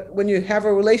 But when you have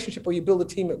a relationship or you build a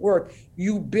team at work,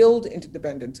 you build into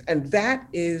dependence. And that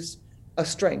is a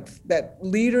strength that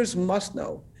leaders must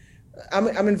know.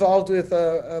 I'm involved with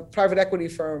a private equity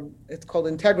firm. It's called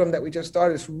Integrum that we just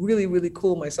started. It's really, really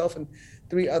cool, myself and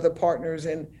 3 other partners.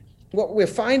 And what we're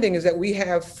finding is that we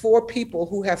have 4 people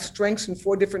who have strengths in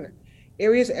 4 different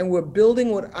areas. And we're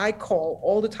building what I call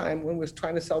all the time when we're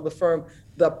trying to sell the firm,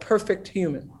 the perfect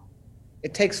human.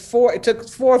 It took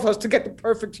 4 of us to get the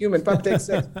perfect human. Probably takes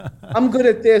 6. I'm good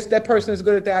at this. That person is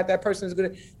good at that. That person is good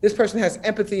at this. Person has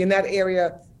empathy in that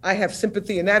area. I have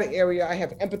sympathy in that area. I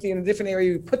have empathy in a different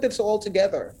area. We put this all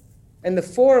together. And the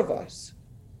 4 of us,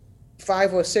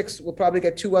 5 or 6, we'll probably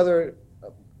get 2 other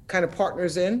kind of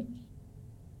partners in.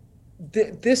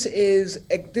 This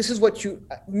is what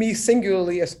me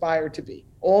singularly aspire to be.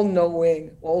 All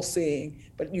knowing, all seeing,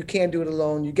 but you can't do it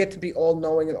alone. You get to be all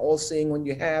knowing and all seeing when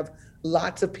you have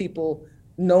lots of people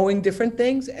knowing different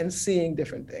things and seeing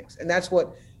different things. And that's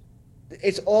what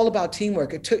it's all about,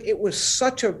 teamwork. It was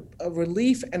such a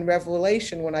relief and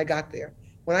revelation when I got there,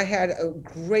 when I had a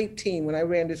great team, when I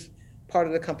ran this part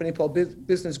of the company called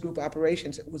Business Group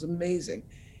Operations, it was amazing.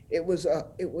 It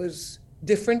was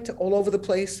different all over the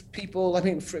place. People, I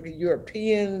mean,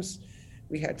 Europeans,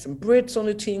 we had some Brits on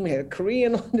the team, we had a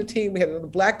Korean on the team, we had another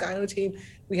black guy on the team,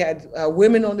 we had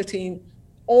women on the team,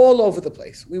 all over the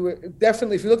place. We were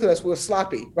definitely, if you look at us, we were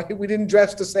sloppy, right? We didn't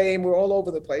dress the same, we were all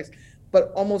over the place,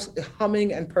 but almost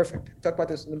humming and perfect. Talk about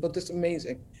this in the book, this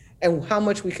amazing. And how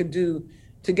much we could do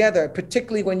together,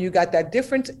 particularly when you got that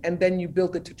difference and then you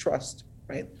built it to trust,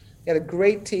 right? You had a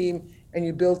great team and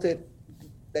you built it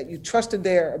that you trusted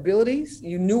their abilities,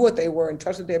 you knew what they were and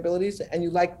trusted their abilities, and you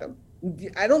liked them.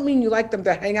 I don't mean you liked them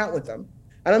to hang out with them.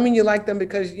 I don't mean you liked them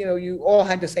because you all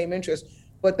had the same interest,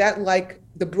 but that like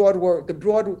the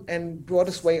broad and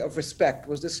broadest way of respect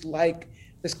was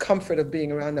this comfort of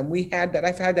being around them. We had that.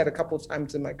 I've had that a couple of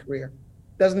times in my career.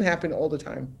 Doesn't happen all the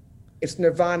time. It's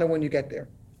nirvana when you get there.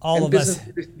 All of us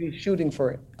be shooting for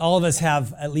it. All of us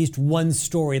have at least one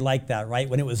story like that, right?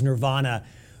 When it was nirvana,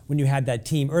 when you had that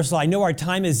team. Ursula, I know our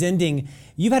time is ending.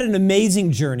 You've had an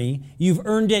amazing journey. You've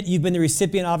earned it. You've been the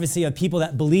recipient, obviously, of people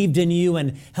that believed in you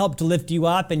and helped to lift you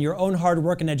up, and your own hard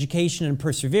work and education and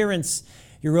perseverance,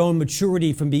 your own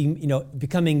maturity from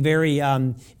becoming very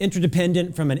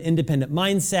interdependent from an independent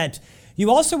mindset. You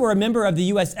also were a member of the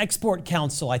U.S. Export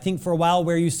Council, I think for a while,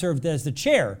 where you served as the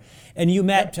chair. And you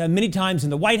met many times in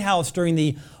the White House during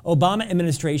the Obama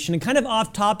administration. And kind of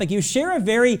off topic, you share a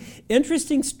very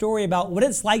interesting story about what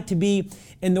it's like to be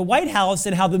in the White House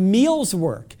and how the meals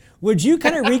work. Would you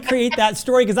kind of recreate that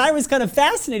story? Because I was kind of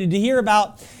fascinated to hear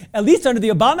about, at least under the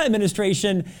Obama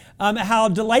administration, how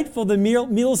delightful the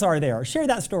meals are there. Share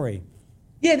that story.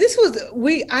 Yeah,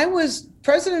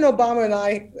 President Obama and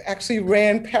I actually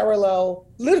ran parallel,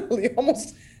 literally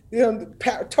almost,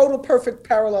 total perfect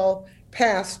parallel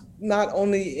paths, not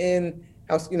only in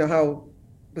how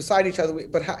beside each other,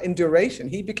 but how in duration.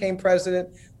 He became president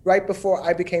right before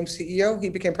I became CEO. He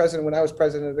became president when I was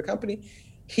president of the company.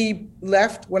 He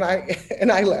left when I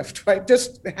left, right?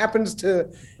 Just happens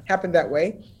to happen that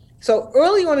way. So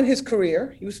early on in his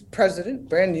career, he was president,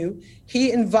 brand new.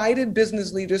 He invited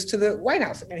business leaders to the White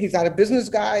House. And he's not a business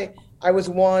guy. I was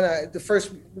one. The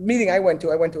first meeting I went to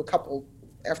a couple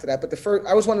after that, but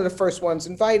I was one of the first ones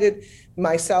invited.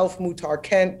 Myself, Muhtar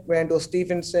Kent, Randall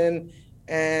Stevenson,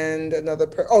 and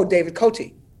David Cote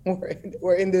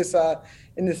were in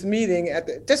this meeting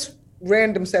at just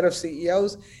random set of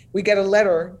CEOs. We get a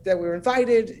letter that we were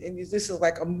invited, and this is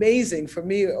like amazing for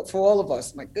me, for all of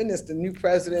us. My goodness, the new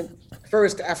president,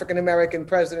 first African-American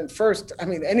president,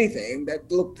 anything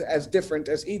that looked as different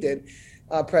as he did,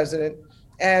 president.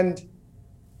 And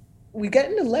we get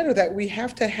in the letter that we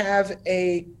have to have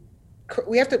a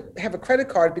credit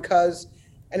card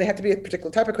and it had to be a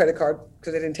particular type of credit card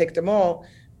because they didn't take them all,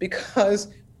 because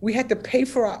we had to pay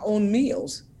for our own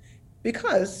meals,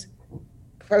 because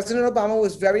President Obama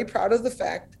was very proud of the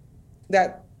fact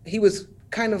that he was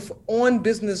kind of on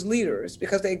business leaders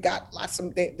because they got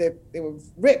they were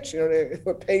rich, they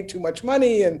were paid too much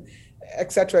money and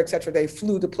et cetera, et cetera. They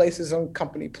flew to places on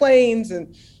company planes,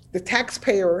 and the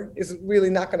taxpayer is really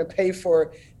not going to pay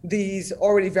for these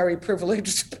already very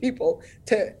privileged people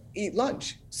to eat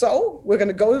lunch. So we're going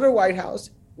to go to the White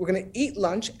House, we're going to eat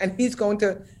lunch, and he's going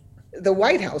to, the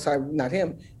White House, not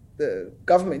him, the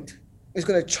government, is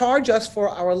going to charge us for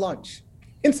our lunch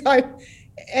inside.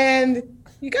 And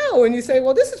you go and you say,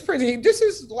 well, this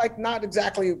is like not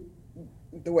exactly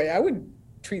the way I would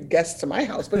treat guests to my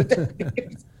house, but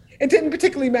it didn't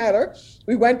particularly matter.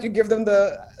 We went, you give them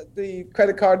the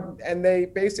credit card, and they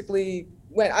basically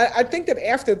went. I think that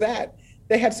after that,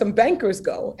 they had some bankers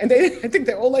go, and I think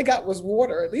that all they got was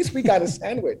water. At least we got a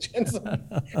sandwich and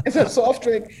some soft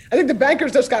drink. I think the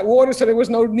bankers just got water, so there was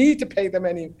no need to pay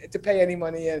any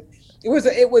money. And it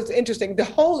was interesting. The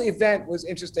whole event was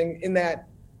interesting in that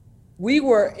we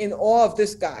were in awe of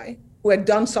this guy who had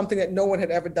done something that no one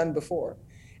had ever done before,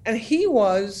 and he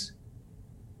was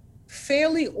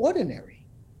fairly ordinary.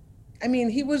 I mean,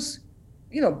 he was,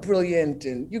 brilliant,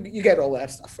 and you get all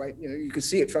that stuff, right? You could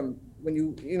see it from when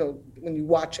you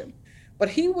watch him. But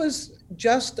he was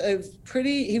just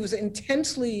he was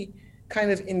intensely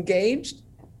kind of engaged,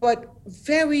 but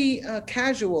very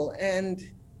casual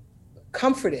and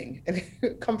comforting,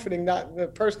 not in a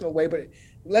personal way, but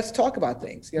let's talk about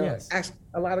things, Yes. Ask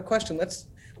a lot of questions.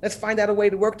 Let's find out a way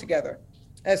to work together.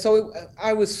 And so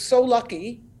I was so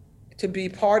lucky to be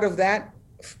part of that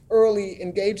early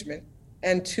engagement,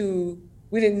 and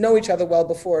we didn't know each other well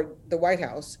before the White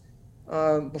House,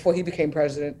 before he became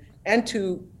president, and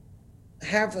to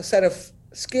have a set of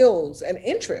skills and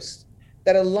interests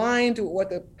that aligned to what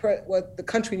the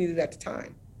country needed at the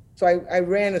time. So I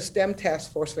ran a STEM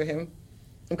task force for him,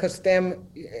 because STEM,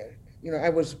 I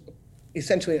was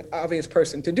essentially an obvious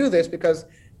person to do this, because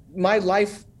my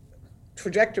life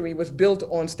trajectory was built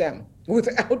on STEM.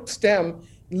 Without STEM,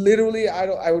 literally,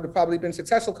 I would have probably been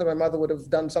successful, because my mother would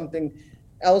have done something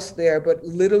else there. But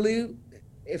literally,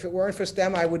 if it weren't for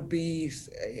STEM, I wouldn't be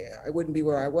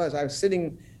where I was. I was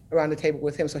sitting around the table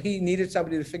with him. So he needed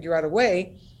somebody to figure out a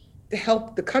way to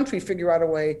help the country figure out a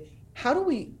way. How do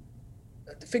we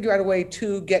figure out a way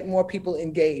to get more people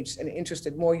engaged and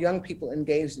interested, more young people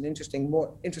engaged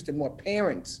and more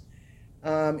parents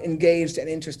engaged and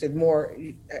interested, more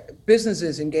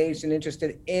businesses engaged and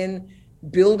interested in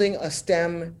building a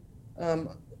STEM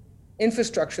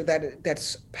infrastructure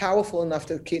that's powerful enough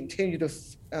to continue to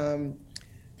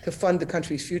fund the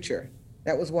country's future.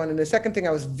 That was one. And the second thing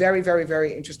I was very, very,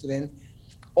 very interested in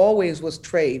always was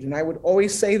trade. And I would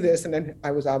always say this, and then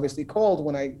I was obviously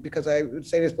called because I would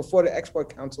say this before the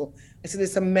Export Council. I said,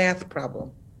 it's a math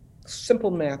problem,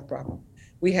 simple math problem.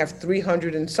 We have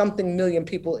 300 and something million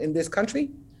people in this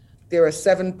country. There are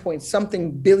 7 point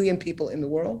something billion people in the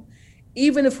world.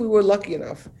 Even if we were lucky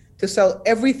enough to sell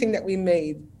everything that we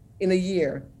made in a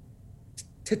year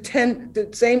to the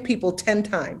same people 10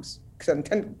 times,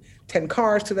 10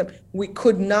 cars to them, we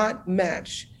could not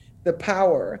match the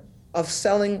power of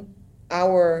selling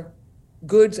our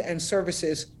goods and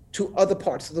services to other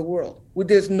parts of the world.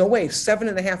 There's no way.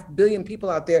 7.5 billion people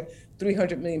out there,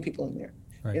 300 million people in there,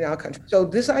 right, in our country. So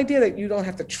this idea that you don't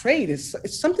have to trade it's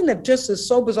something that just is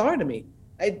so bizarre to me.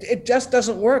 It just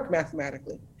doesn't work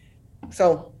mathematically.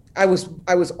 So I was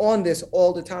on this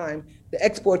all the time. The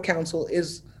Export Council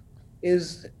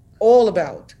is all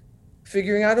about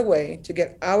figuring out a way to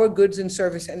get our goods and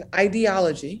service and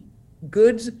ideology,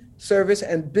 goods, service,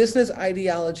 and business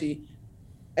ideology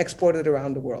exported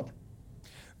around the world.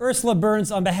 Ursula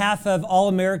Burns, on behalf of all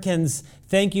Americans,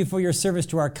 thank you for your service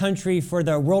to our country. For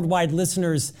the worldwide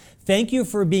listeners, thank you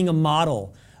for being a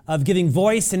model of giving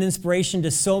voice and inspiration to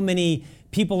so many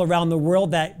people around the world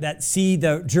that see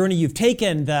the journey you've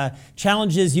taken, the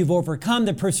challenges you've overcome,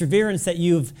 the perseverance that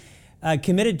you've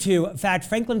committed to. In fact,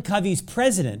 Franklin Covey's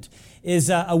president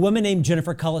is a woman named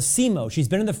Jennifer Colosimo. She's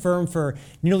been in the firm for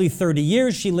nearly 30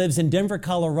 years. She lives in Denver,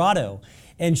 Colorado,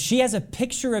 and she has a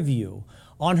picture of you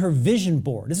on her vision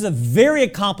board. This is a very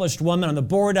accomplished woman on the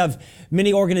board of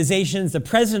many organizations, the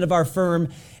president of our firm.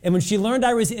 And when she learned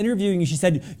I was interviewing you, she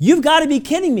said, "You've got to be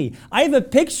kidding me. I have a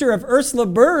picture of Ursula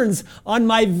Burns on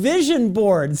my vision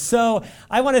board." So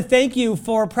I want to thank you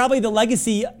for probably the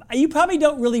legacy. You probably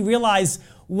don't really realize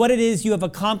what it is you have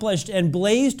accomplished and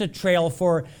blazed a trail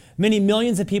for many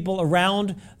millions of people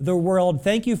around the world.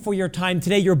 Thank you for your time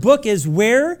today. Your book is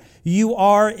Where You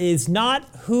Are Is Not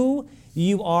Who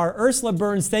You Are. Ursula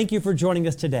Burns, thank you for joining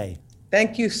us today.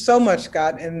 Thank you so much,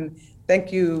 Scott, and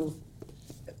thank you,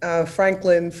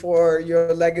 Franklin, for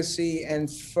your legacy and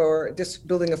for just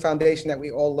building a foundation that we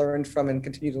all learned from and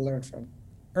continue to learn from.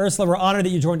 Ursula, we're honored that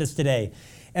you joined us today.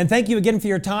 And thank you again for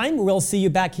your time. We'll see you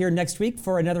back here next week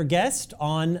for another guest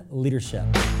on leadership.